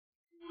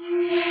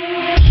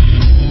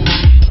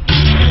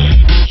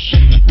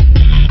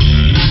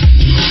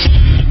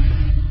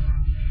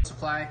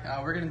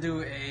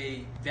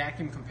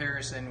vacuum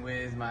comparison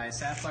with my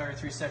Sapphire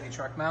 370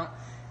 Truckmount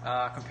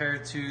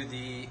compared to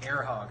the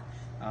Air Hog.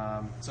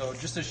 So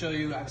just to show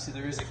you, obviously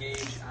there is a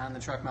gauge on the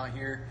Truckmount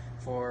here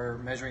for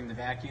measuring the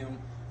vacuum,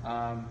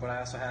 but I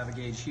also have a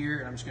gauge here,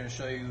 and I'm just going to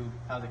show you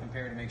how they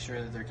compare to make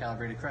sure that they're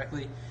calibrated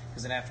correctly,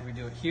 because then after we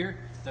do it here,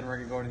 then we're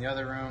going to go to the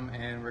other room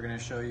and we're going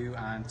to show you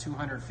on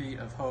 200 feet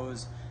of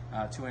hose,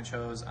 2-inch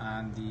hose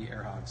on the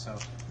Air Hog. So I'm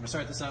going to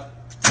start this up.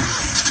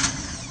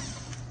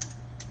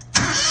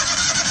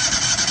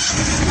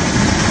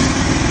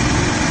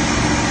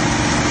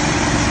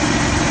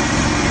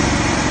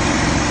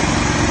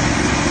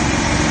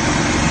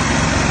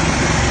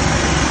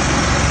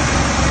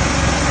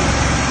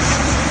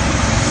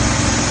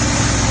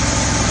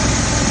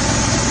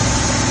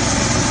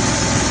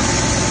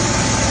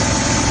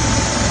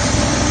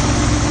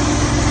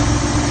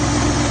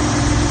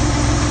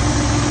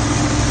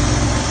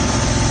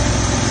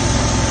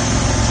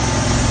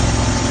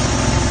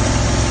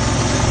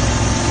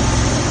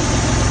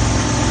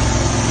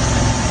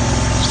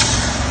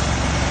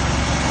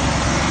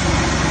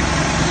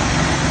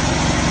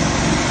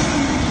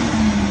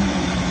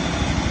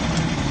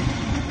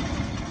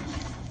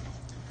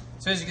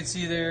 So as you can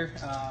see there,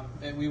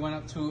 we went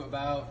up to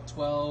about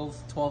 12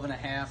 and a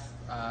half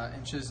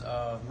inches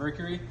of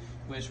mercury,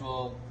 which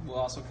will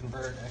also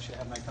convert. Actually, I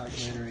have my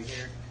calculator right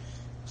here.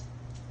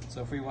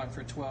 So if we went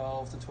for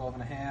 12 to 12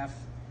 and a half,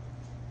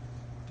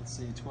 let's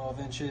see,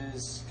 12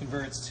 inches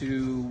converts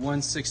to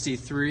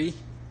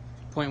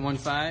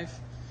 163.15.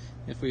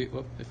 If we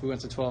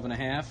went to 12 and a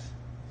half,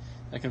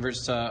 that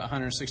converts to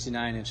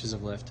 169 inches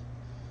of lift.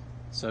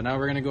 So now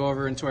we're going to go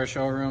over into our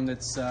showroom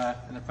that's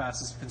in the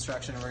process of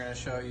construction, and we're going to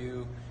show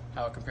you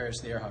how it compares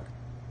to the Air Hog.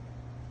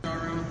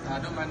 Showroom,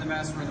 don't mind the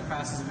mess, we're in the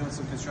process of doing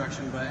some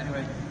construction, but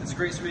anyway, it's a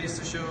great space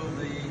to show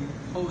the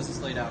hose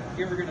that's laid out.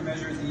 Here we're going to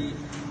measure the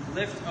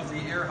lift of the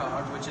Air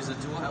Hog, which is a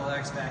dual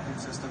LX vacuum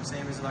system,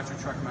 same as electric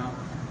truck mount,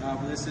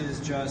 but this is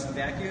just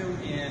vacuum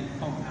and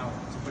pump out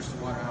to push the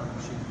water out of the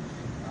machine.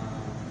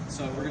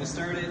 So we're going to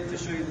start it to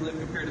show you the lift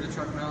compared to the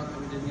truck mount that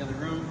we did in the other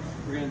room.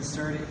 We're going to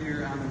start it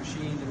here on the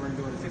machine, then we're going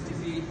to go to 50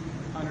 feet,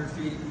 100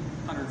 feet,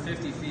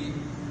 150 feet,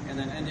 and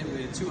then end it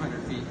with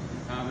 200 feet.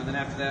 And then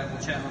after that,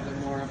 we'll chat a little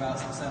bit more about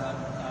the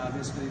setup.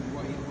 Basically,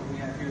 what we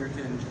have here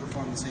can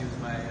perform the same as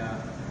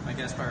my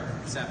gas powered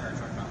Sapphire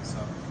truck mount. So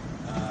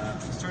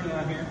let's turn it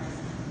on here.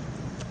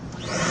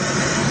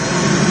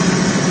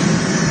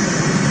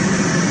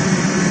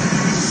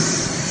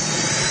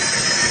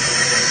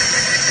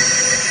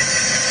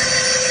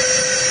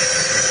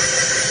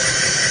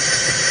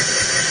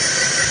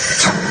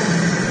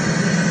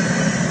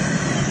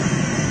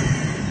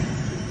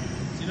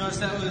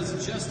 That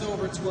was just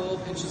over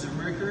 12 inches of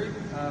mercury,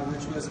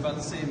 which was about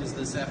the same as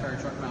the Sapphire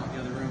truck mount in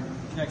the other room,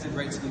 connected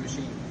right to the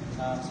machine.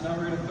 So now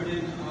we're going to put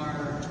in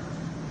our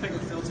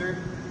piglet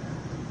filter,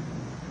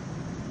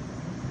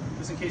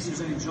 just in case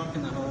there's any junk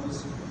in the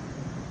hose.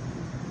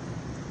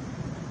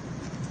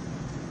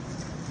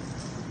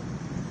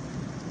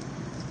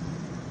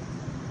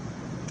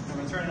 I'm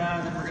going to turn it on,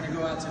 and then we're going to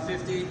go out to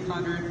 50,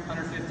 100,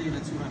 150, and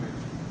then 200.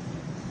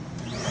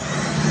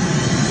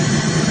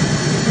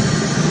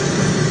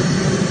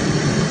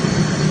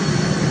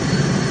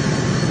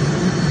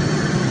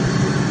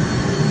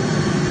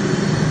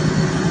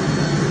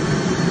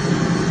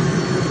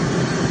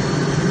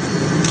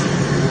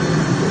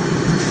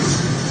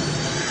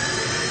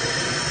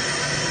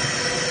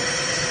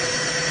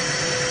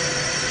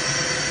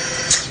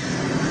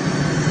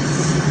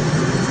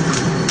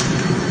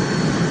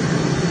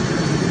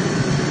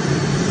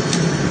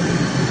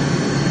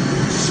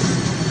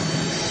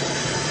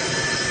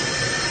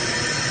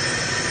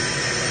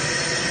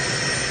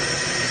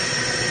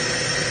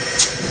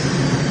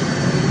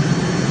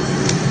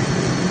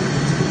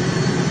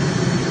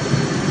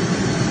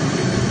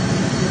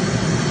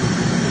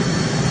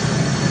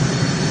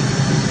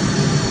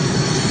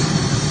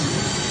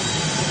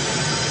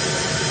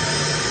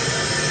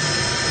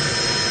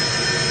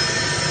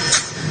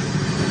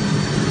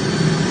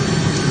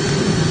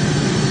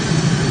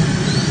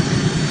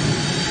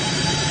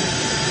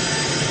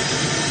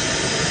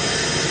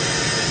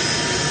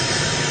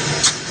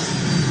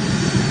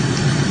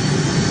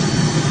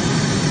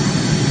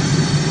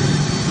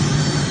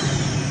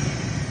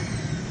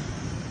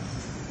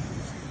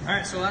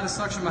 Alright, so a lot of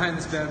suction behind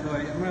this bad boy.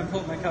 I'm going to pull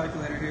up my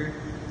calculator here.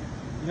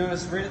 You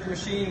notice right at the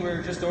machine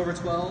we're just over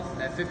 12.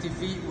 At 50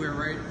 feet we're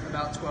right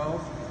about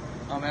 12.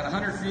 At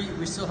 100 feet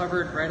we still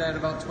hovered right at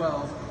about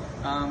 12.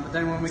 But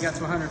then when we got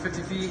to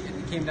 150 feet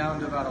it came down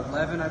to about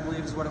 11, I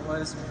believe is what it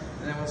was.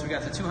 And then once we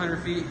got to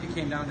 200 feet it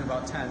came down to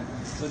about 10.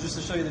 So just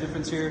to show you the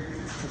difference here,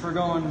 if we're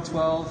going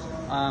 12,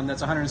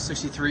 that's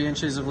 163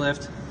 inches of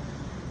lift.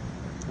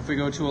 If we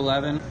go to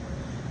 11,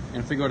 and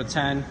if we go to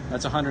 10,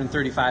 that's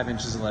 135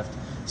 inches of lift.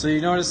 So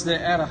you notice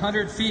that at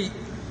 100 feet,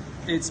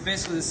 it's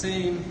basically the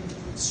same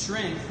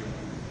strength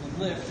and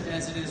lift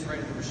as it is right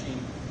at the machine.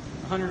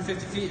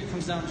 150 feet, it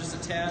comes down just a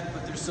tad,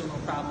 but there's still no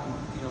problem,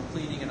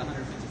 cleaning at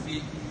 150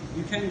 feet.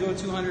 You can go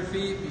 200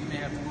 feet, but you may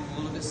have to move a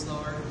little bit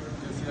slower.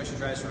 a few extra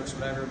dry strokes,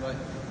 whatever. But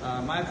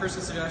my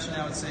personal suggestion,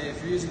 I would say,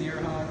 if you're using the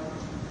Air Hog,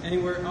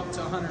 anywhere up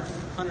to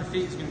 100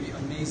 feet is going to be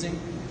amazing.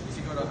 If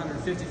you go to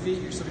 150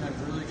 feet, you're still going to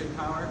have really good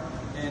power.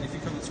 And if you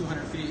come to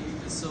 200 feet,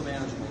 it's still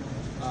manageable.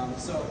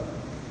 So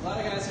a lot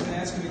of guys have been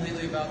asking me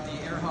lately about the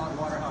Air Hog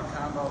Water Hog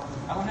combo.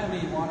 I don't have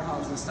any Water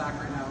Hogs in stock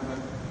right now, but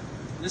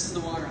this is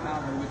the Water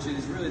Hogger, which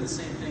is really the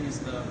same thing as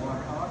the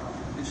Water Hog.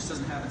 It just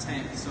doesn't have a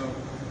tank. So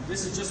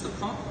this is just the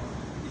pump.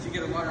 If you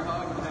get a Water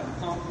Hog, it'll have a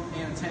pump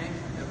and a tank.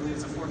 I believe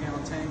it's a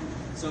 4-gallon tank.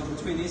 So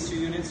between these two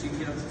units, you can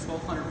get up to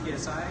 1,200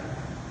 psi.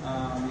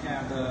 You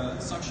have the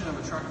suction of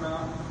a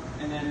Truckmount,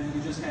 and then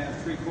you just have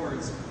 3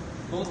 cords.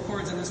 Both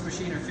cords in this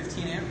machine are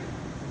 15 amp.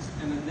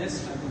 And then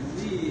this, I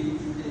believe,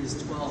 is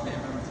 12 amp.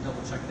 I have to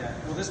double check that.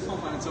 Well, this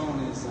pump on its own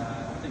is,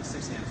 I think,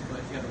 6 amps. But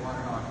if you have the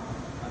Water Hog,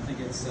 I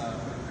think it's 12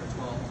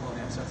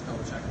 amps. So I have to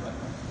double check. But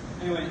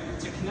anyway,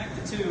 to connect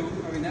the two,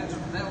 I mean, that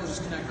will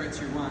just connect right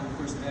to your one. Of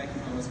course, the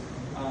vacuum hose.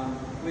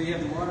 When you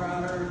have the Water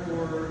Otter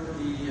or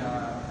the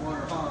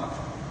Water Hog,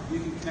 you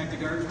can connect the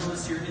garden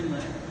hose to your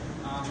inlet.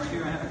 Right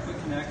here, I have a quick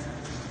connect.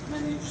 And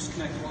then you just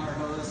connect the water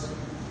hose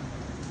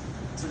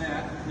to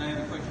that. And I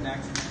have a quick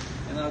connect.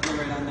 And that'll go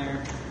right on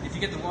there. If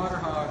you get the Water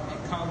Hog,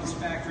 it comes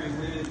factory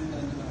with a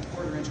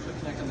 1/4-inch quick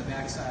connect on the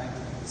back side.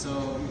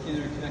 So you can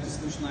either connect the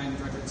solution line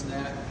directly to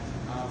that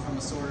from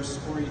a source,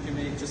 or you can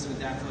make just an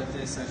adapter like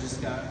this. I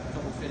just got a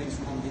couple fittings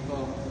from Home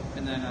Depot,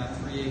 and then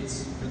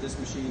 3/8 for this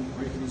machine,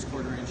 or you can use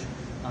 1/4-inch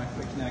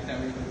quick connect.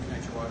 That way you can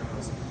connect your water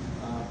hose.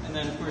 And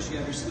then of course you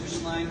have your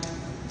solution line.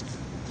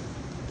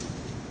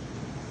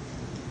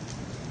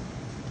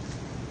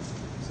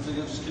 So then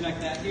you'll just connect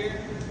that here,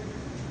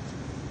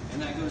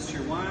 and that goes to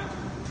your wand.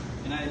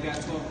 And I've got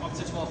up to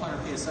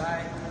 1,200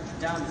 psi,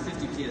 down to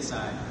 50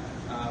 psi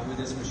with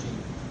this machine.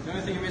 The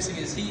only thing you're missing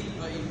is heat,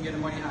 but you can get a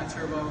Mytee hot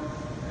turbo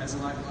as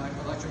an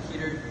electric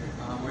heater,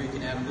 or you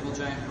can add a little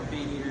giant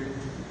propane heater.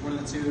 One of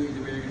the two,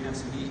 either way you're going to have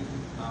some heat.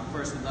 Of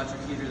course, with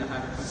electric heater, the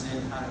hotter it comes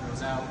in, the hotter it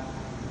goes out.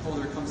 The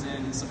colder it comes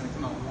in, it's still going to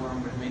come out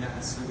warm, but it may not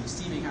necessarily be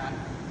steaming hot.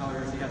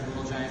 However, if you have the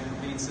little giant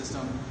propane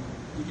system,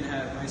 you can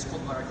have ice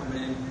cold water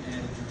coming in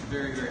and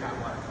very, very hot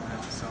water coming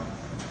out. So,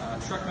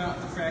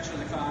 Truckmount, a fraction of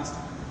the cost.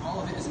 All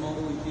of it is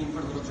mobile. You can even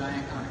put a little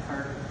giant on a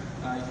cart.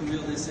 You can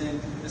wheel this in.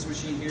 This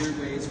machine here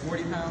weighs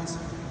 40 pounds.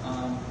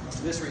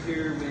 This right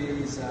here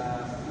weighs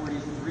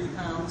 43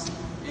 pounds.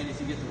 And if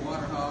you get the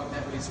Water Hog,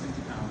 that weighs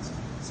 50 pounds.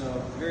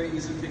 So very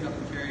easy to pick up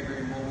and carry,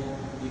 very mobile.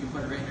 You can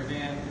put it right in your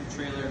van,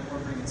 trailer, or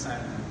bring it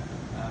inside of them.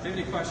 If you have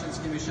any questions,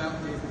 give me a shout.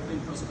 Dave from Clean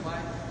Pro Supply,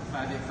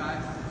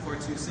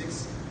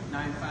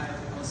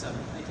 585-426-9507.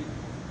 Thank you.